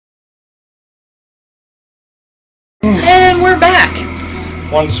And we're back.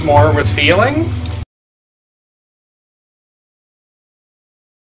 Once more with feeling.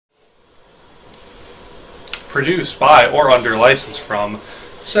 Produced by or under license from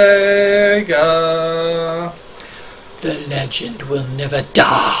Sega. The legend will never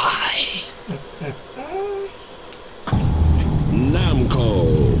die.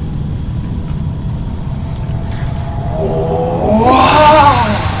 Namco.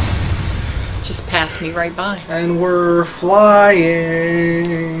 Just passed me right by. And we're flying.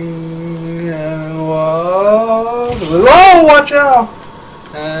 And whoa! Oh, watch out!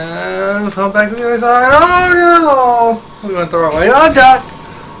 And come back to the other side. Oh no! We're gonna throw away a duck.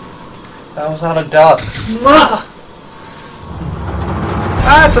 That was not a duck. Ah.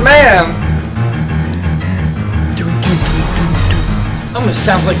 Ah, it's a man. Almost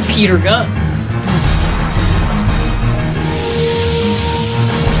sounds like Peter Gunn.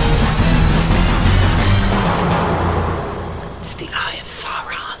 It's the Eye of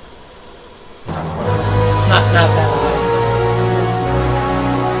Sauron. Not that eye.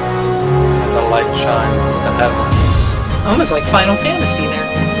 The light shines to the heavens. Almost like Final Fantasy there.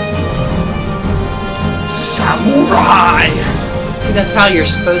 Samurai! See, that's how you're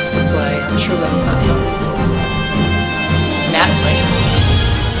supposed to play. I'm sure that's not him. Matt might.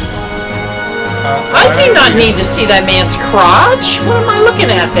 I do not need to see that man's crotch. What am I looking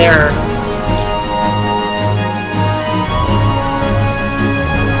at there?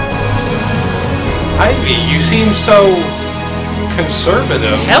 Ivy, you seem so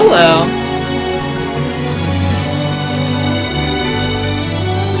conservative. Hello.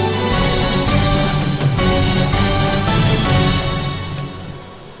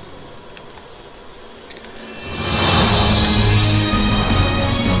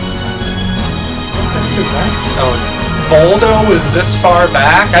 Oh, it's Voldo was this far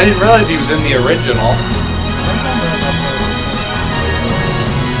back? I didn't realize he was in the original.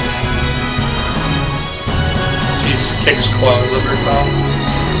 She just kicks clones of herself.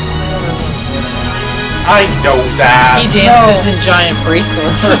 I know that. He dances in giant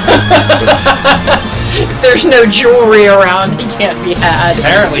bracelets. If there's no jewelry around, he can't be had.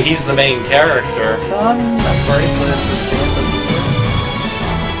 Apparently he's the main character. Son, that bracelet is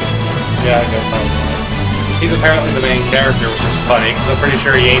Yeah, I guess so. He's apparently the main character, which is funny, because I'm pretty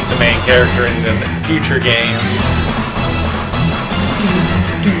sure he ain't the main character in the future games.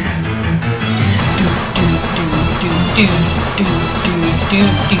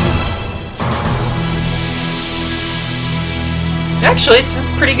 Actually, it's a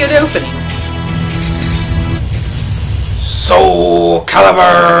pretty good opening.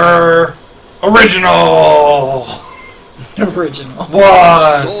 SoulCalibur Original! Original.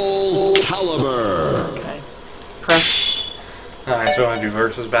 What? SoulCalibur. Okay. Press. Alright, so we want to do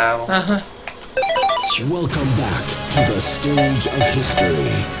versus battle. Uh-huh. Welcome back to the stage of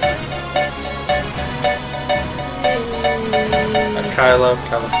history. Kylo.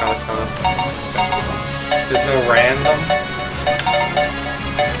 There's no random.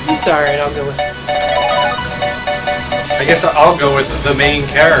 It's alright, I'll go with... I guess I'll go with the main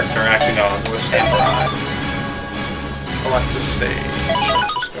character. Actually, no, I'll go with Samurai. Select the stage.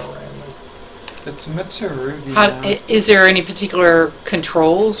 Just go random. It's Mitsurugi. Is there any particular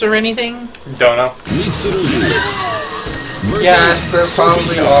controls or anything? Don't know. Yes, there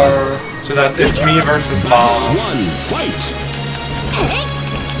probably are. So that it's me versus Mom. One fight.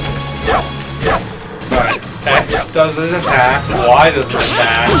 Right. X does an attack. Y does an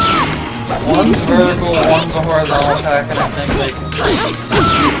attack. One's vertical, one's a horizontal attack, and I think they can.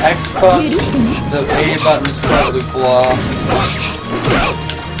 X button, the A button's probably block.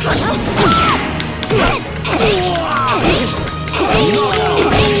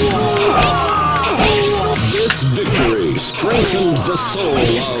 This victory strengthens the soul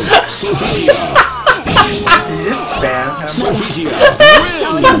of Sophia. This fan. Sophia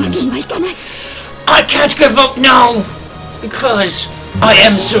wins. I can't give up now! Because I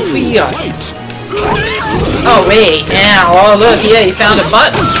am Sophia. Oh wait, now, oh look, yeah, he found a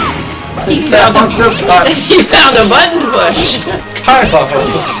button. He found a button. He found a button to push. Kylo.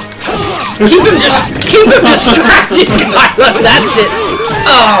 Keep him distracted, Kylo. That's it.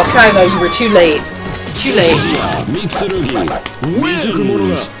 Oh, Kylo, you were too late. Too late. Mitsurugi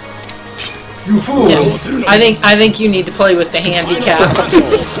wins. You fool! Yes, I think you need to play with the handicap.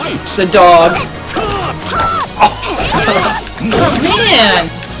 The dog. Oh man!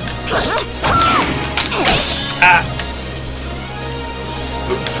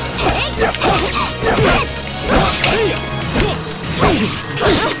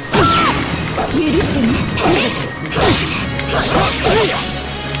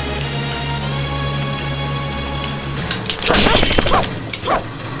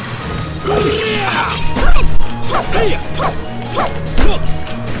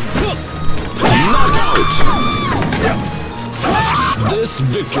 This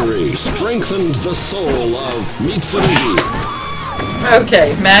victory strengthened the soul of Mitsurugi.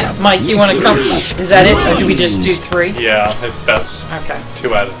 Okay, Mike, you want to come? Is that it, or do we just do 3? Yeah, it's best. Okay.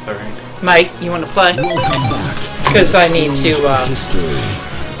 2 out of 3. Mike, you want to play? Welcome back. Because I need to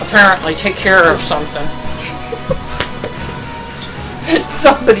History. apparently take care of something.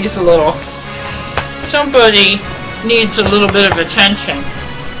 Somebody needs a little bit of attention.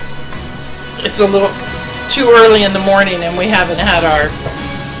 It's a little too early in the morning and we haven't had our...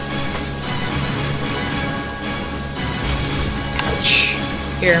 Shh.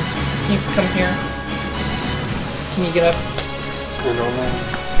 Here, can you come here? Can you get up?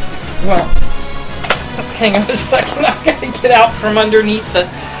 Well, hang on a second, I've got to get out from underneath the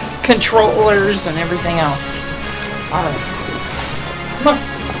controllers and everything else. Alright. Come on.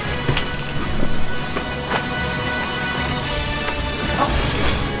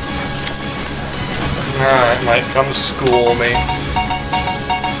 Alright, Mike, come school me.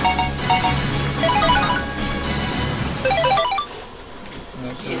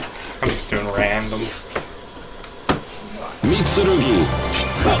 I'm just doing random. Mitsurugi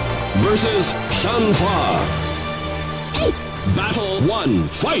versus Shanhua. Battle 1,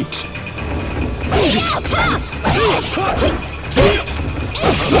 fight!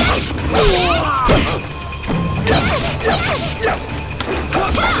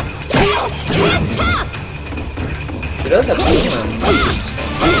 He does have steam.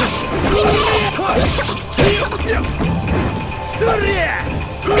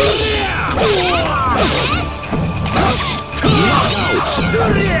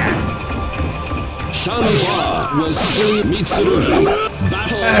 Shanhua was still Mitsurugi.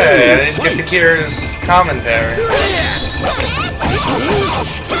 Battle Hey, I didn't get to hear his commentary.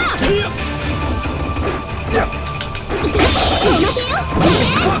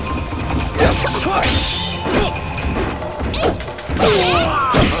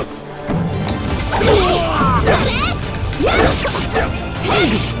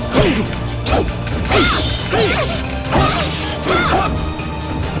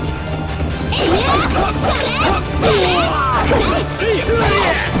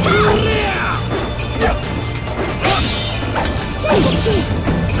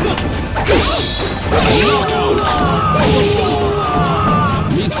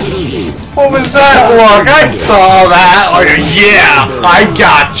 What was that look? I saw that! Like, yeah! I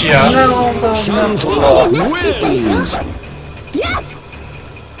gotcha! wins!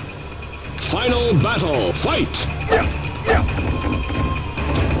 Final battle, fight!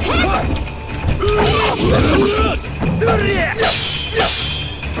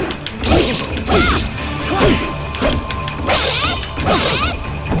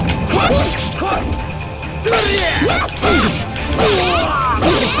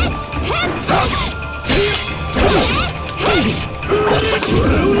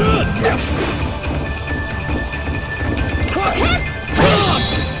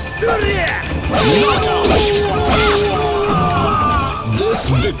 This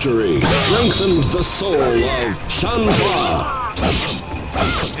victory strengthens the soul of Shanhua.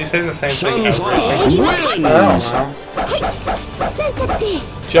 Is he saying the same thing every Shanhua single wins! I don't know.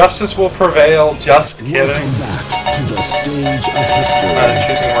 Justice will prevail, just kidding. Welcome back to the stage of history. I'm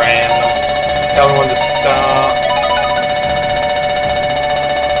choosing random. Tell me when to stop.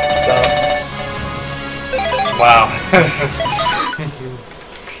 Stop. Wow.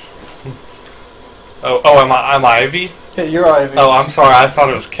 oh, I'm Ivy? Yeah, you're Ivy. Oh, I'm sorry, I thought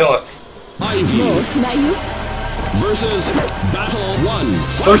it was Kill It. Ivy versus Battle 1.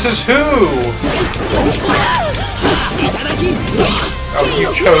 Versus who? Oh, you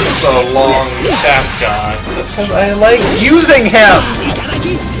chose the long staff guy. Because I like using him!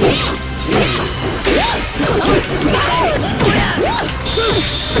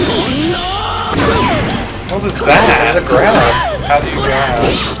 What was that? There's a grab. How do you grab?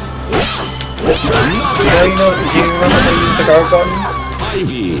 You remember how to use the guard button?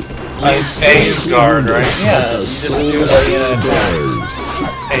 Ivy. A's guard, right? Yeah, you just do like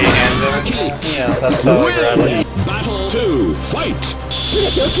A and yeah, that's how I grab it. Battle 2, fight! I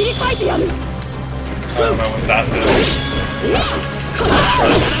don't know what that is.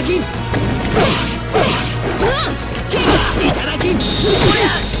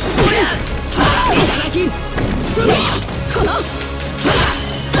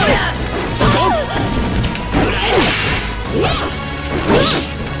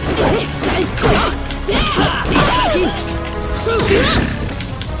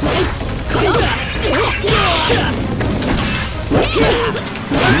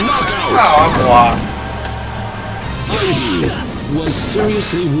 Oh, I'm blocked. Yogi was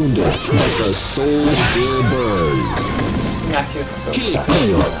seriously wounded, but the soul still burns. Smack you with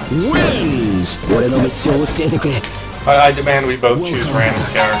Kiriko wins! I demand we both choose random To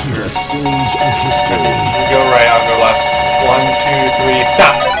the characters. stage of history. You go right, I'll go left. 1, 2, 3,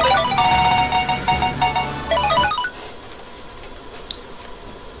 stop!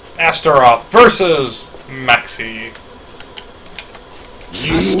 Astaroth versus Maxi.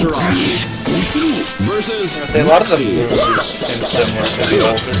 Astaroth versus say a lot of the Maxi. moves seem similar to the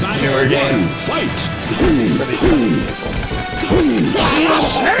older, newer games. Fight! Pretty simple.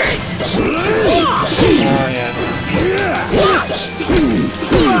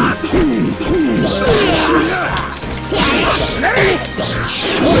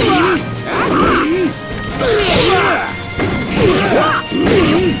 Oh yeah.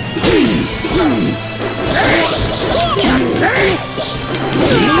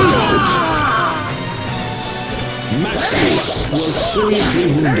 Maxi was seriously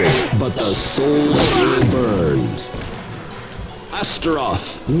wounded, but the soul still burns.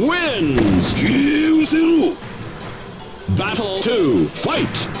 Astaroth wins! Battle 2,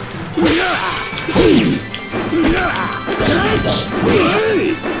 fight!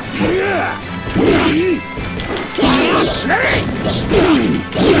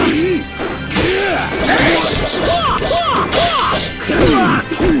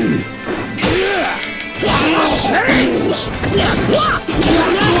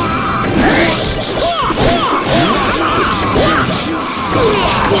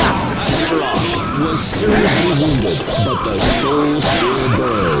 Astaroth was seriously wounded, but the soul still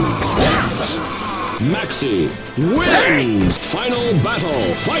burns. Maxi wins! Final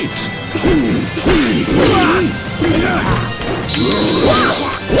battle, fight!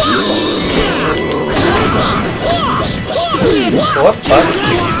 So what button do you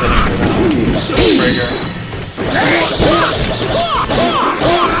keep hitting for that? Trigger.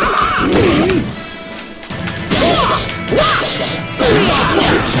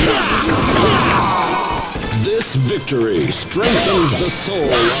 This victory strengthens the soul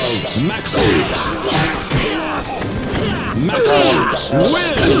of Maxi. Maxi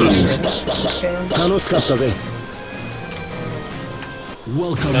wins!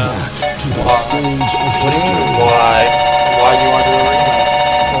 Welcome back to the stage of What do you mean, history. why? Why do you want to do a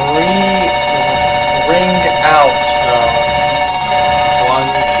rematch? Ringed out. No. 1,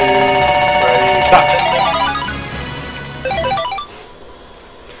 2, ready, stop!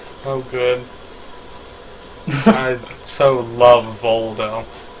 Oh, good. I so love Voldo.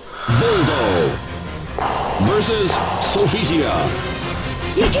 Voldo versus Sophitia.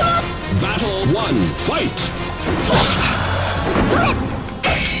 Battle 1, fight!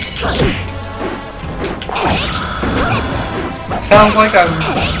 Sounds like I'm...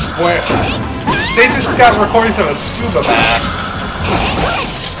 Where... They just got recordings of a scuba mask.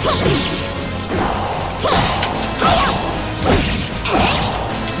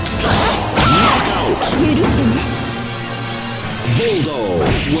 Voldo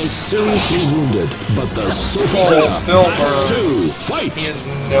was seriously wounded, but the Soul Sophitia still Battle burns. 2, fight! He has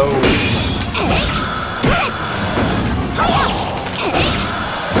no...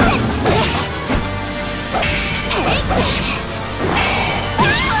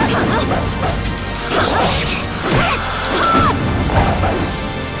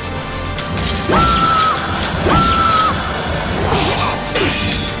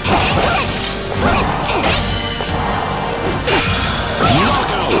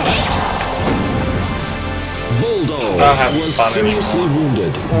 Voldo Not having was fun seriously anymore.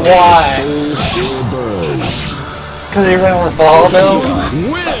 wounded. Why? Soul still burns. Because you're playing with Voldo?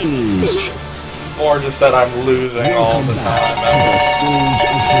 Sophitia wins! Or just that I'm losing all the Welcome back time. to the stage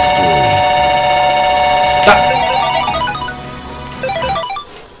of history. Stop!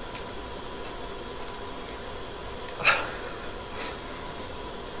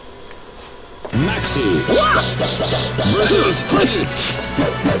 Maxi versus Freak.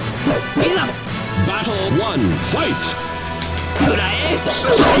 Battle 1, fight!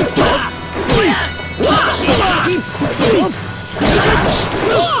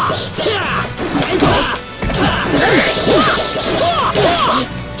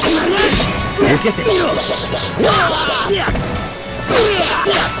 Okay,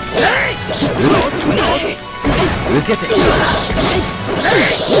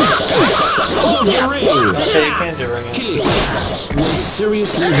 you can do ringing. King was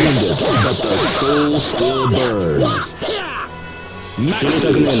seriously wounded, but the soul still burns.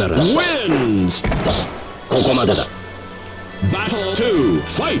 Maxi wins! Battle 2,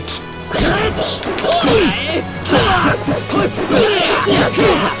 fight!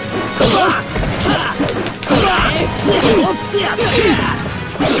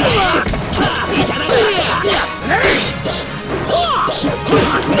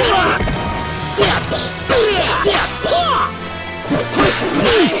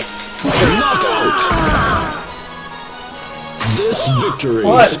 This victory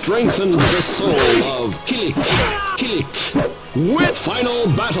strengthens the soul of Kilik. With final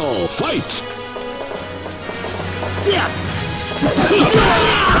battle, fight!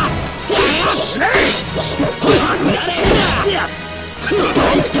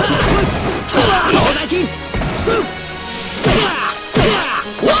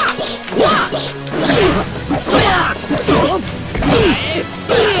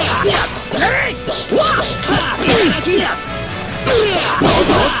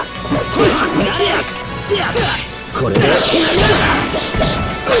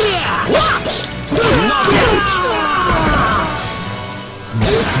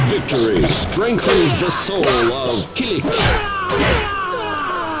 This victory strengthens the soul of Kilik.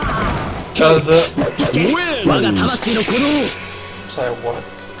 Does it? Wins! Sorry, what?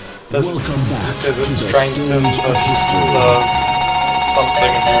 Does Welcome back it to the strengthen the stage of history.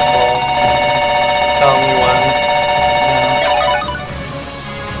 something in your soul? Tell me when.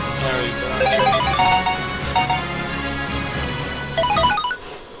 There you go.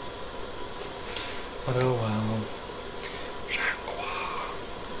 Oh wow.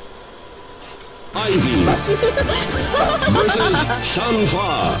 Ivy versus Shanfa.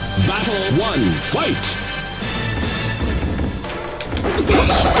 Battle 1. Fight!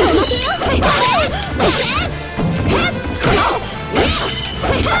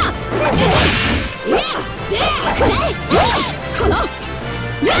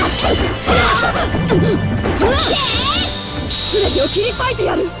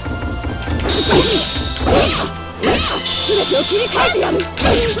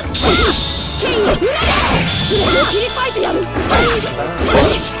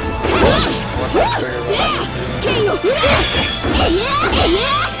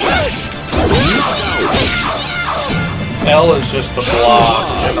 L is just the block,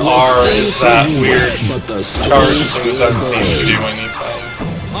 and R is that weird charge thing that doesn't seem to do anything.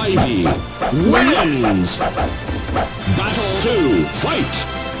 Ivy wins! Battle 2. Fight!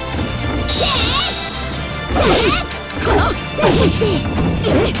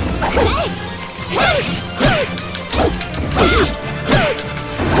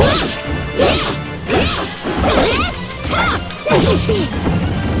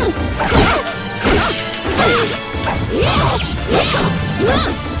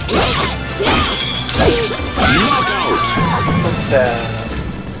 What's that?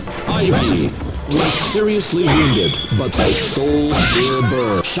 Ivy was seriously wounded, but the soul still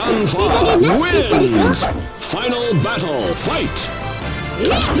burns. Shanfa wins! Final battle, fight!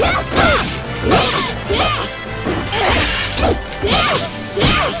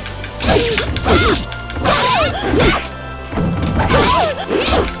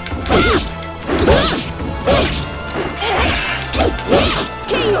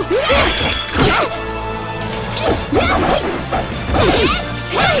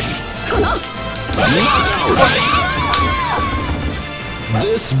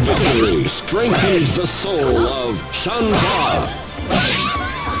 This victory strengthens the soul of Shanfa.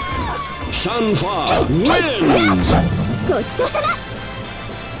 Shanfa wins!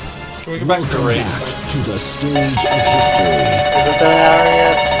 Can we go back to racing? To the stage of history. Is it been an hour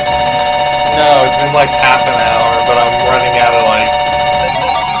yet? No, it's been like half an hour, but I'm running out of like...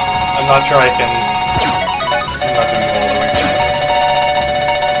 I'm not sure I can... I'm not doing all the way through.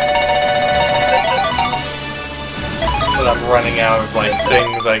 But I'm running out of like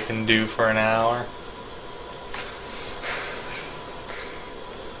things I can do for an hour.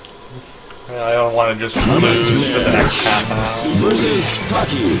 I don't want to just lose for the next half hour. Versus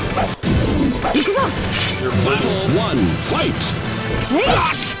Taki. Your battle 1, fight!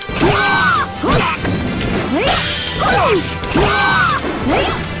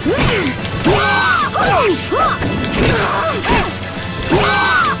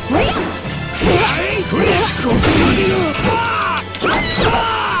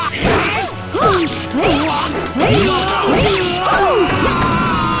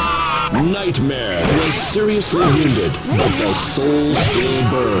 Nightmare was seriously wounded, but the soul still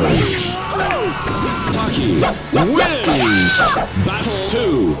burns. Taki wins! Battle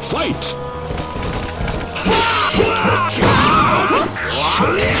 2, fight!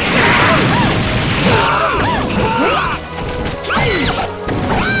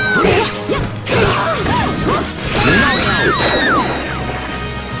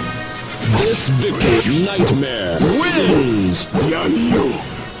 This victory, Nightmare wins!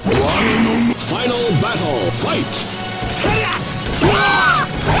 Final battle, fight!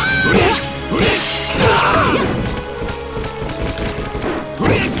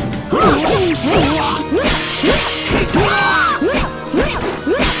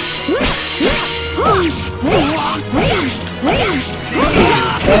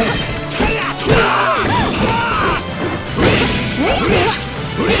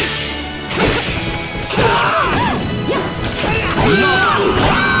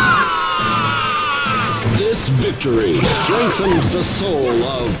 This victory strengthens the soul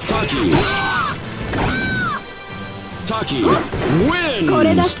of Taki. Taki wins!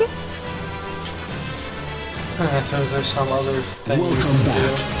 So is there some other thing you Welcome can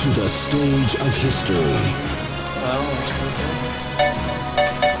back to the stage of history.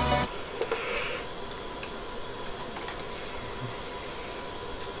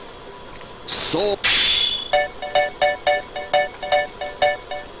 Soul.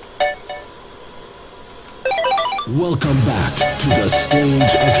 Welcome back to the stage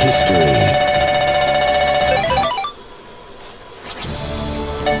of history.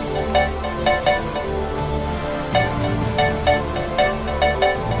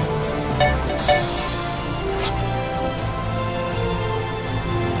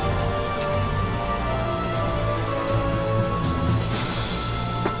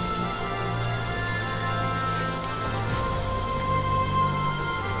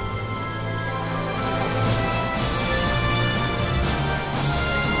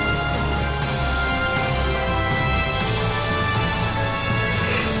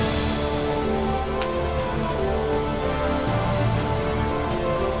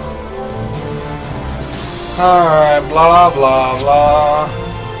 Alright, blah blah blah.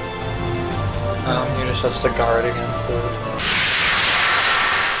 You just have to guard against it.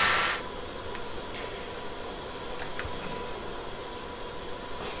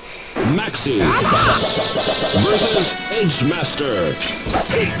 Maxi versus Edgemaster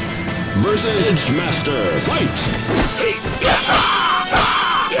versus Edgemaster. Fight!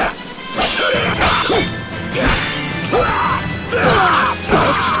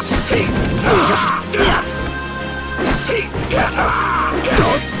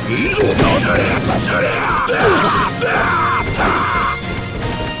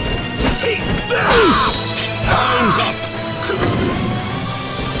 Time's up!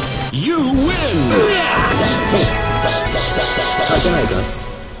 You win!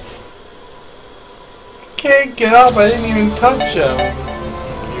 Can't get up, I didn't even touch him.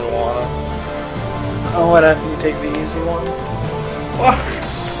 You wanna? Oh, what if you take the easy one? What?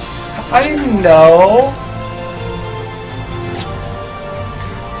 I didn't know!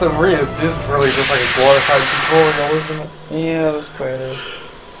 So really, this is really just like a glorified tutorial, isn't it? Yeah, that's quite it.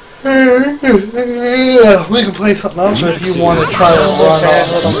 We can play something else if you want to try to run off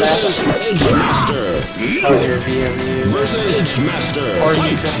with a match. Or your VMU. Or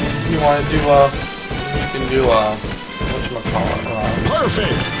you want to do whatchamacallit.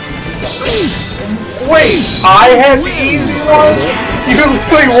 Perfect! Wait, I had the easy one? You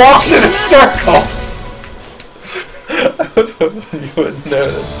literally walked in a circle! I was hoping you wouldn't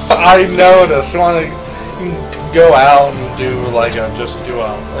notice. I noticed. You want to go out and do like a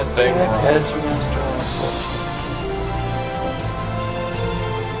thing.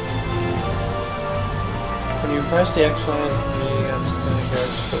 When you press the X button,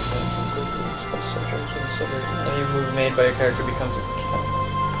 any move made by a character becomes a counter.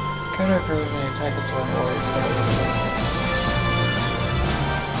 Counter occurs when you attack its own way.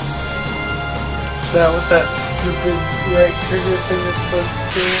 Is that what that stupid right trigger thing is supposed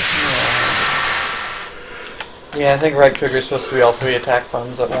to do? Yeah, I think right trigger is supposed to be all three attack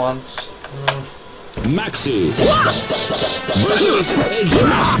buttons at once. Maxi versus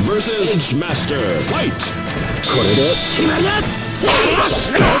Edgemaster. Fight!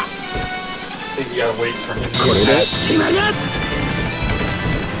 I think you gotta wait for him to do that.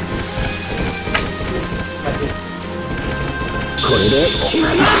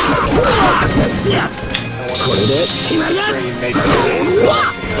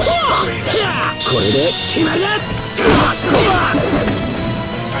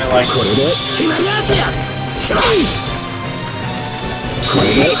 I like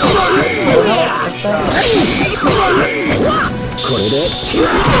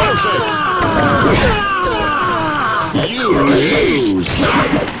You lose!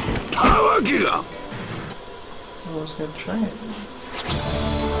 I was gonna try it.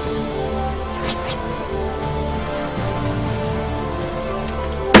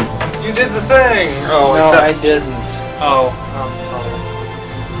 you did the thing! Oh, No, I didn't. Oh.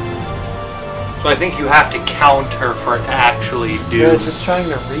 So I think you have to counter for it to actually do. Yeah, it's just trying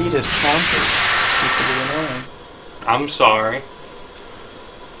to read his counters. It's really annoying. I'm sorry.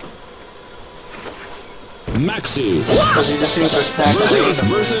 Maxi Because he just seems to attack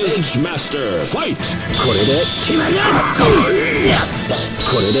versus Master. Fight!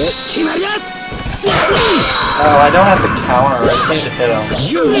 Oh, I don't have to counter, I just need to hit him. I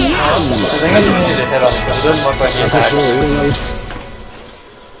think I just need to hit him because it doesn't look like he's attacking.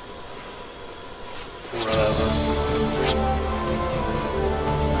 Whatever.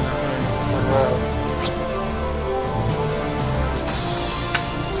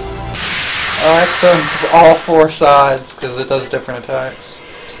 I like them from all four sides because it does different attacks.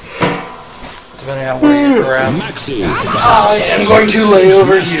 Depending on where you grab. Maxi. I am going to lay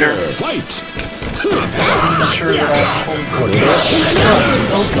over here. Fight! I'm sure that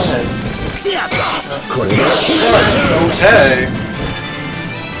Okay.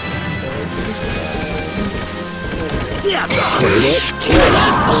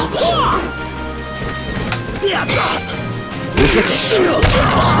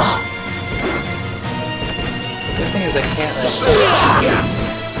 The thing is I can't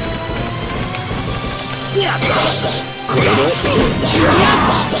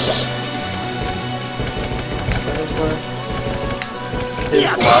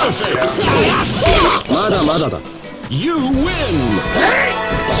You win!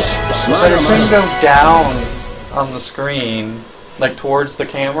 But it couldn't go down on the screen, like towards the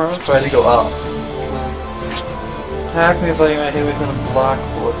camera, so I had to go up. Attack me is like I hit within a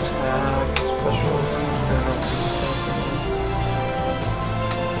blockable attack. Special.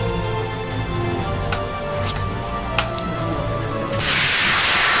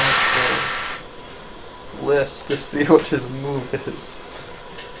 List to see what his move is.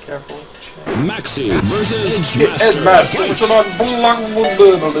 Careful. Maxi versus Master.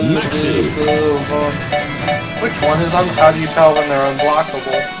 Maxi. Which one is how do you tell when they're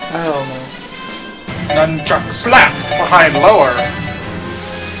unblockable? I don't know. Nunchuck slap behind lower.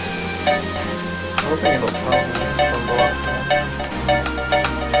 I'm hoping it'll tell me from block.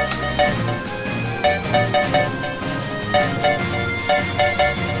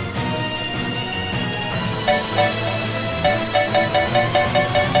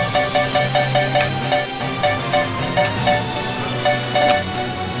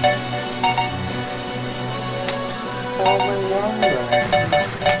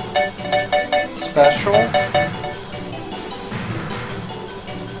 Special.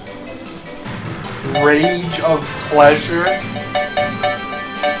 Rage of pleasure. I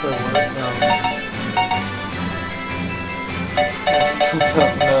still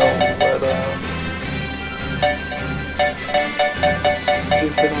don't know what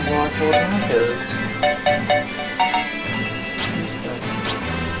stupid unblockable attack is.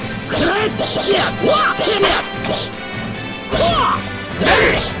 Yeah, I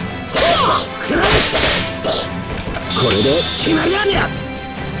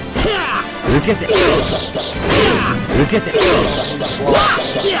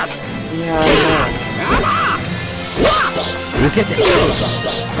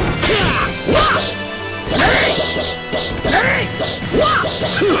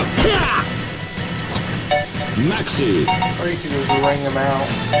Maxi. Or you can just ring them out.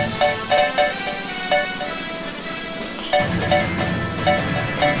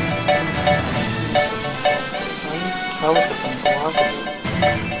 How is it unblockable?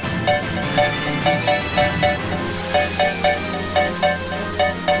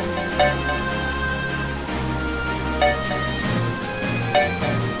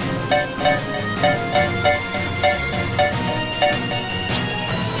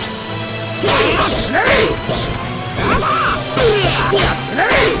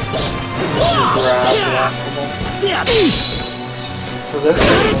 For this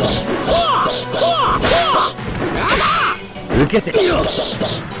one.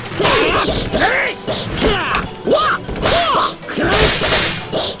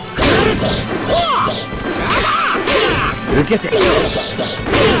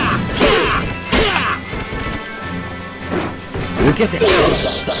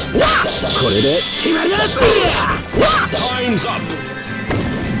 Time's up.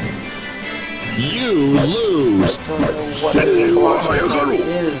 You lose. I don't know what the blockable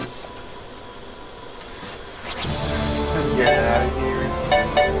is. Get out of here.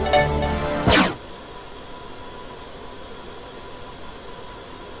 You can do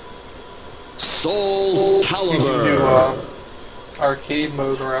SoulCalibur. arcade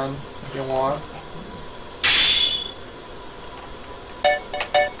mode run if you want.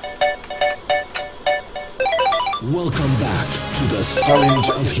 Welcome back to the stage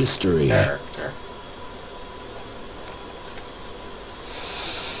of history. Character.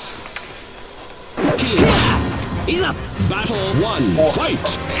 Battle 1, fight!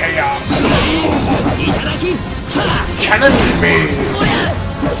 Chaos! Challenge me!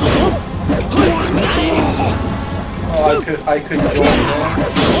 Oh, I could join there.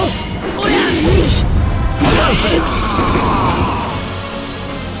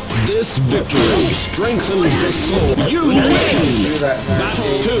 This victory strengthens the soul. You win!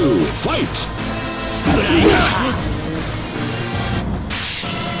 Battle 2, fight!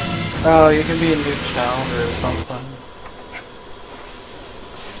 Oh, you can be a new challenger or something.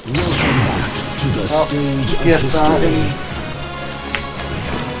 Welcome back to the stage of Yes, history.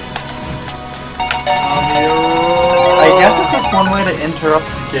 I guess it's just one way to interrupt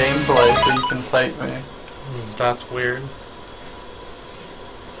the gameplay so you can fight me. That's weird.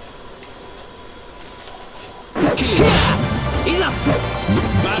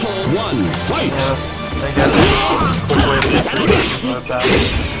 Battle 1, fight! Yeah, I guess it's a way to interrupt with that.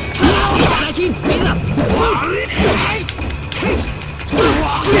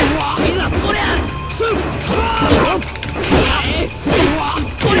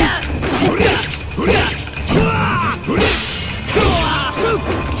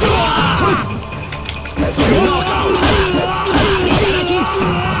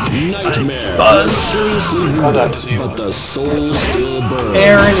 Nightmare. Buzz. Seriously Oh, that was you. but the soul still burns.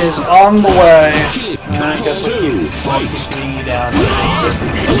 Aaron is on the way. I guess Battle 2, fight! me down. Yeah,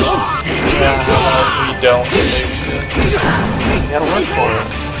 how about we don't save it? You gotta work for it.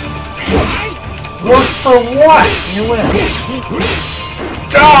 Work for what? You win.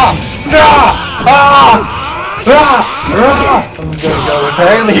 Da! Da! Ah! Ah! Ah! I'm gonna go.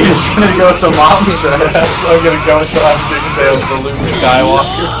 Apparently, you're just gonna go with the mom strat. So I'm gonna go with the last thing to say of the Luke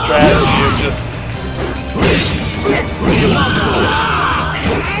Skywalker strategy of just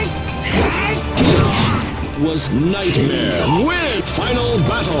Was Nightmare. Win! Final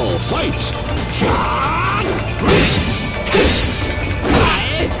battle, fight!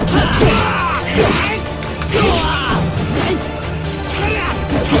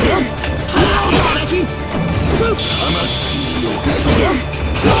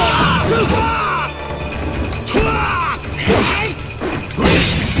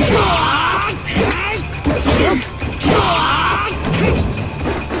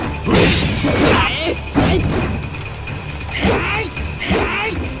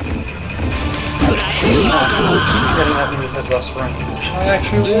 Getting that move has less range. I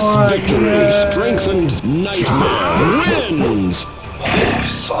actually This won. victory Yay. strengthened Nightmare wins!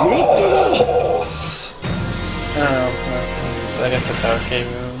 Souls. Oh, I guess that's how it came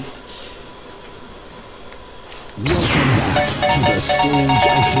out. Welcome back to the stage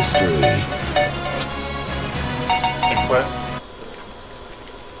of history. I quit.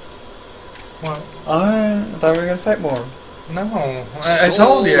 What? I thought we were gonna fight more. No, I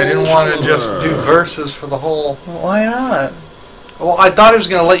told you I didn't want to just do verses for the whole. Well, why not? Well, I thought it was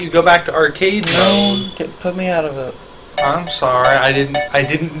gonna let you go back to arcade mode. No, put me out of it. I'm sorry, I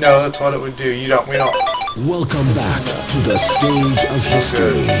didn't know that's what it would do. We don't. Welcome back to the stage of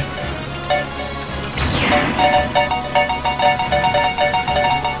history.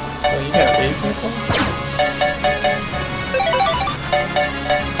 Oh, you got beat people?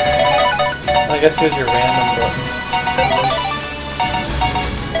 I guess here's your random button.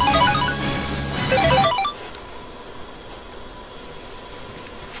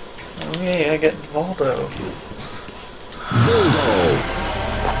 Oh yeah, I get Voldo. Voldo.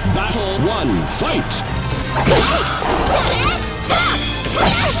 Battle 1, fight!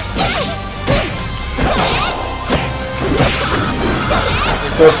 You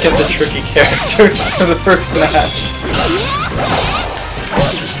both get the tricky characters for the first match.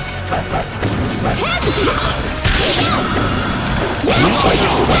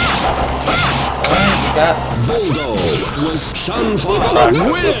 Alright, you got Voldo was Shanfa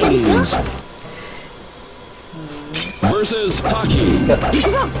wins! Versus Taki.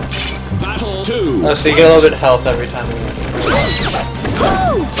 Battle 2. Oh, so you get a little bit of health every time you win.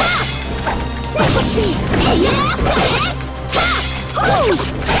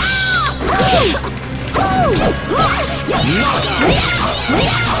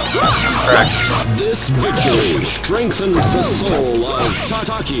 This victory strengthens the soul of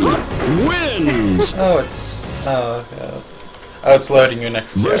Tataki. Wins! Oh, it's... Oh, okay. It's loading your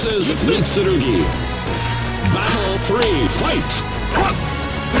next character. Versus Mitsurugi. Battle 3,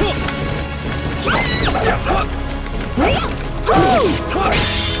 fight!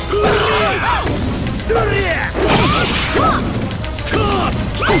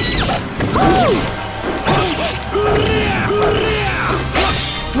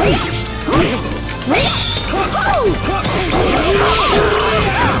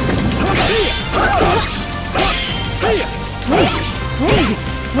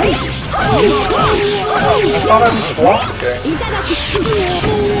 blocking.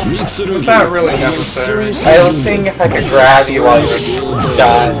 Mitsurugi Was that really necessary? I was seeing if I could grab you while you were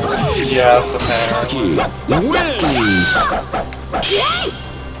dying. Yes, apparently. wins.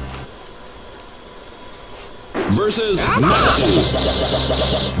 Versus Maxi.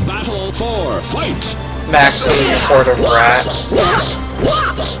 Battle for fight. Maxi, horde of rats.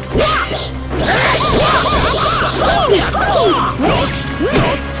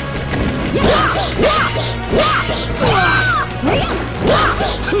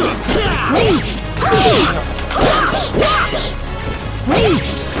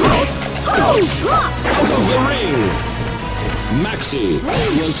 Out of the ring. Maxi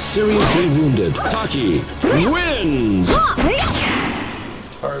was seriously wounded. Taki wins.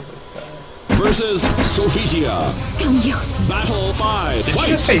 Hardly fair. Versus Sophitia. Battle 5. Did you Fight.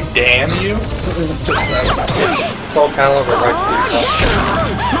 just say damn you? It's SoulCalibur right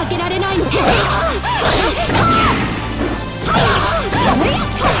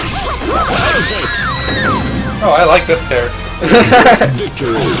Oh, I like this character.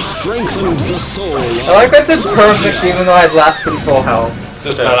 Victory strengthened the soul. I like that it's perfect even though I had less than full health.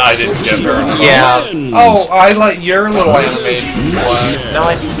 Just that I didn't get her. Yeah. Oh, I like your little animation. No,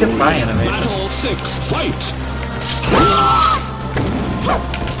 I skipped my animation. Battle 6. Fight.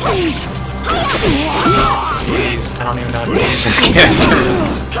 Jeez, I don't even know how to use this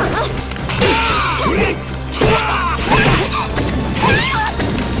character.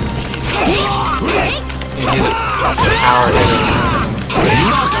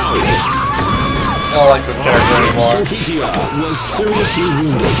 I don't like this character anymore. Sophitia was seriously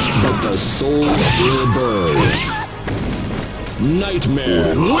wounded, but the soul still burns.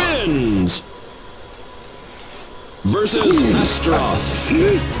 Nightmare wins. Versus Astaroth.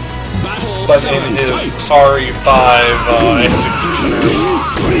 Battle But 7. in his Fight. RE5 executioner.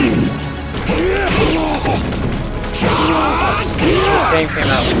 This game came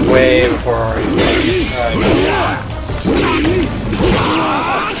out way before RE5.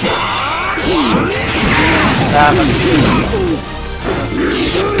 That must be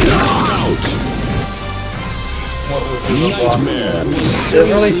What was his block? Nightmare was They're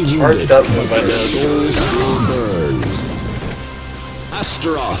really seriously charged wounded, up but by the this. soul still burns.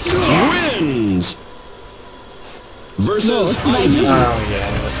 Astaroth wins. Versus Ivy. Oh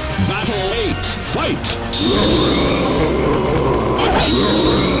yes. Battle 8. Fight.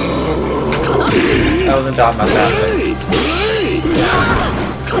 I wasn't talking about that.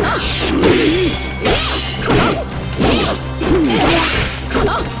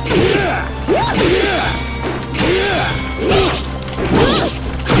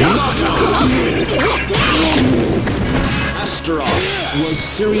 Astaroth was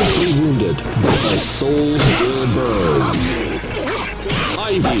seriously wounded, but the soul still burns.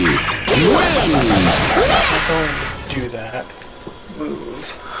 Ivy wins. I'm going to do that.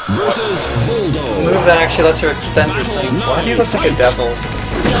 Move. Versus Bulldo. Move that actually lets her extend her thing. Why do you look like a devil?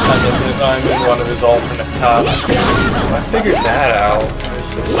 I'm in one of his alternate costumes. I figured that out.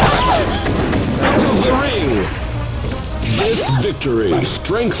 Out of the ring. This victory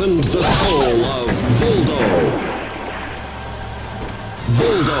strengthened the soul of Bulldo.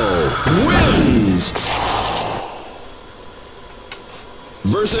 Bulldo wins.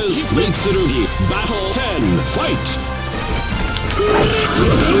 Versus Mitsurugi. Battle 10. Fight.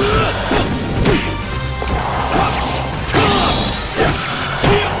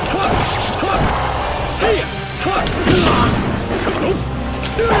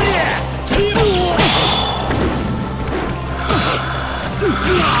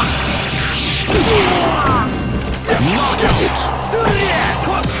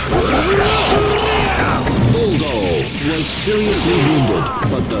 Bulldo was seriously wounded,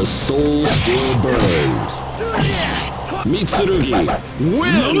 but the soul still burns. Mitsurugi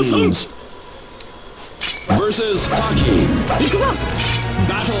wins! Versus Taki.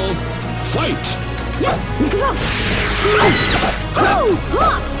 Battle, fight!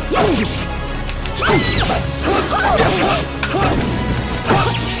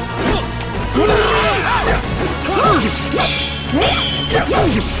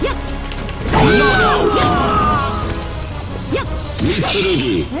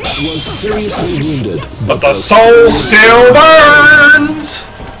 Mitsurugi was seriously wounded, But the soul still burns!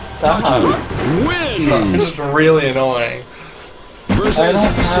 Taki This wins! is really annoying. Versus I don't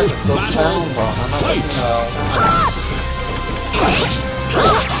have the Battle, sound bar. I'm not fight!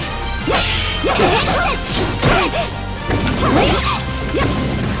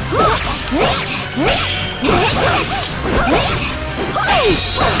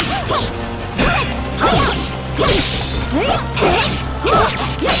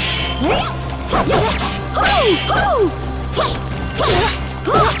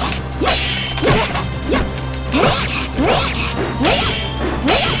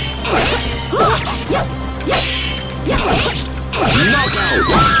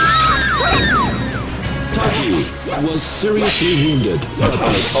 Taki was seriously wounded, but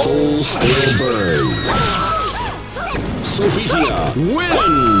the soul still burns. Sophia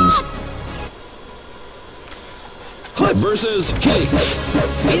wins! Versus Cake.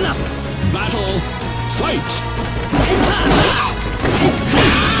 Battle, fight!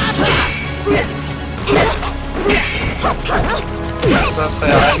 As I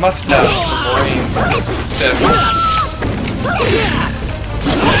say, I must have some brain for this stiff.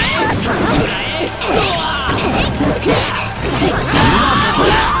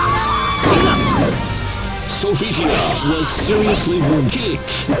 Sophia was seriously wounded. Cake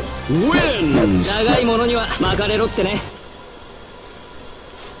wins!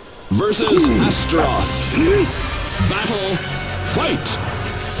 Versus Astaroth. Battle, fight!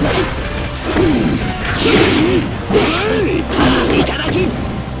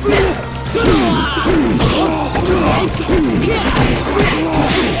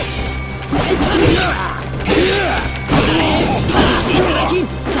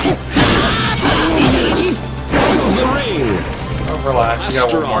 Oh, relax, you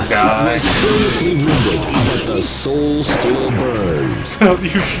got one more guy. Seriously wounded, but the soul still burns.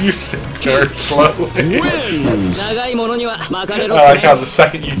 you sink very slowly. Wins! I like how the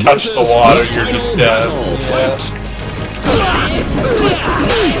second you touch the water, you're just dead.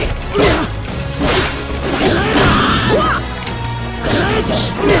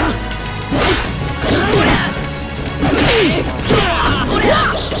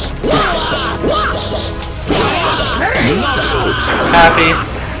 Happy.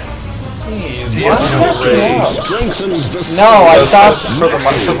 He has no rage. No, I thought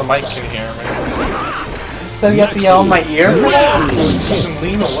so the mic can hear me. so. You have to yell in my ear for that? You can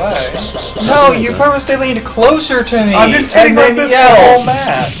lean away. No, you purposely leaned closer to me. I've been sitting like this the whole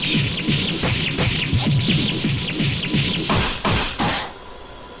match.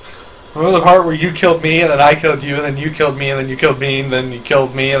 Remember the part where you killed me, and then I killed you, and then you killed me, and then you killed me, and then you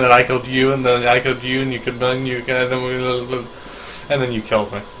killed me, and then I killed you, and then I killed you, and you killed me, and then you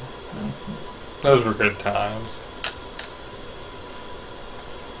killed me. Those were good times.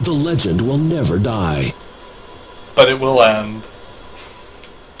 The legend will never die. But it will end.